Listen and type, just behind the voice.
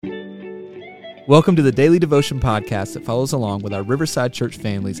Welcome to the Daily Devotion Podcast that follows along with our Riverside Church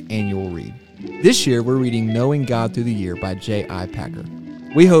family's annual read. This year, we're reading Knowing God Through the Year by J.I. Packer.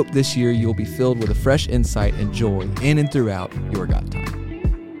 We hope this year you'll be filled with a fresh insight and joy in and throughout your God time.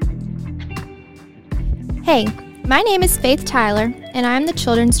 Hey, my name is Faith Tyler, and I'm the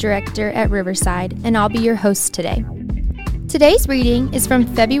Children's Director at Riverside, and I'll be your host today. Today's reading is from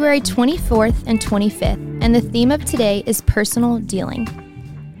February 24th and 25th, and the theme of today is personal dealing.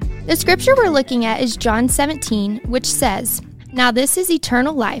 The scripture we're looking at is John 17, which says, "Now this is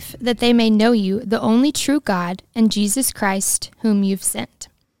eternal life, that they may know you, the only true God, and Jesus Christ, whom you've sent."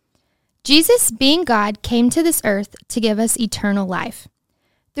 Jesus, being God, came to this earth to give us eternal life.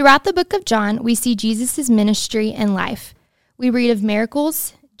 Throughout the book of John, we see Jesus' ministry and life. We read of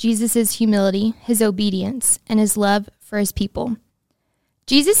miracles, Jesus' humility, his obedience, and his love for his people.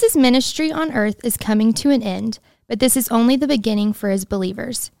 Jesus' ministry on earth is coming to an end, but this is only the beginning for his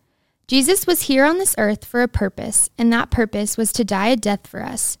believers. Jesus was here on this earth for a purpose, and that purpose was to die a death for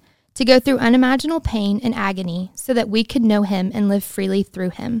us, to go through unimaginable pain and agony so that we could know him and live freely through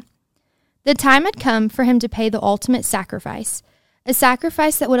him. The time had come for him to pay the ultimate sacrifice, a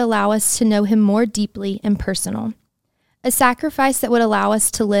sacrifice that would allow us to know him more deeply and personal, a sacrifice that would allow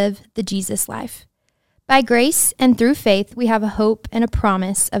us to live the Jesus life. By grace and through faith, we have a hope and a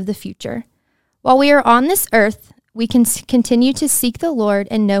promise of the future. While we are on this earth, we can continue to seek the Lord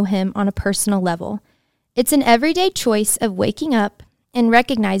and know him on a personal level. It's an everyday choice of waking up and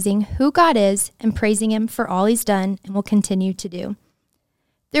recognizing who God is and praising him for all he's done and will continue to do.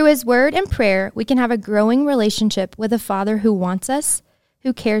 Through his word and prayer, we can have a growing relationship with a Father who wants us,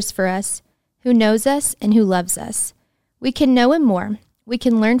 who cares for us, who knows us, and who loves us. We can know him more. We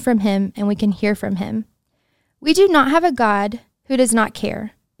can learn from him, and we can hear from him. We do not have a God who does not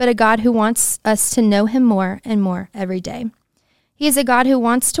care, but a God who wants us to know him more and more every day. He is a God who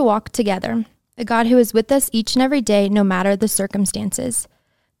wants to walk together, a God who is with us each and every day, no matter the circumstances.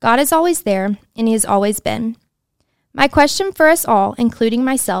 God is always there, and he has always been. My question for us all, including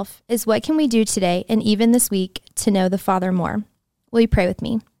myself, is what can we do today and even this week to know the Father more? Will you pray with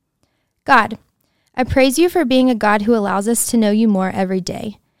me? God, I praise you for being a God who allows us to know you more every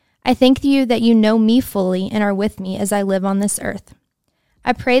day. I thank you that you know me fully and are with me as I live on this earth.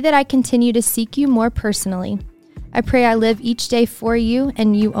 I pray that I continue to seek you more personally. I pray I live each day for you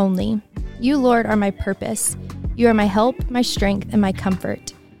and you only. You, Lord, are my purpose. You are my help, my strength, and my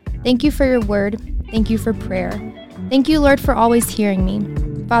comfort. Thank you for your word. Thank you for prayer. Thank you, Lord, for always hearing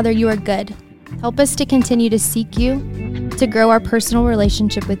me. Father, you are good. Help us to continue to seek you, to grow our personal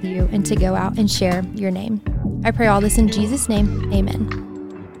relationship with you, and to go out and share your name. I pray all this in Jesus' name. Amen.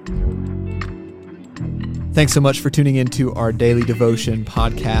 Thanks so much for tuning into our Daily Devotion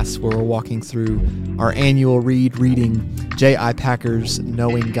podcast where we're walking through our annual reading J.I. Packer's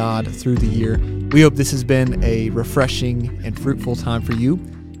Knowing God Through the Year. We hope this has been a refreshing and fruitful time for you,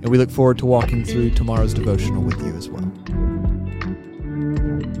 and we look forward to walking through tomorrow's devotional with you as well.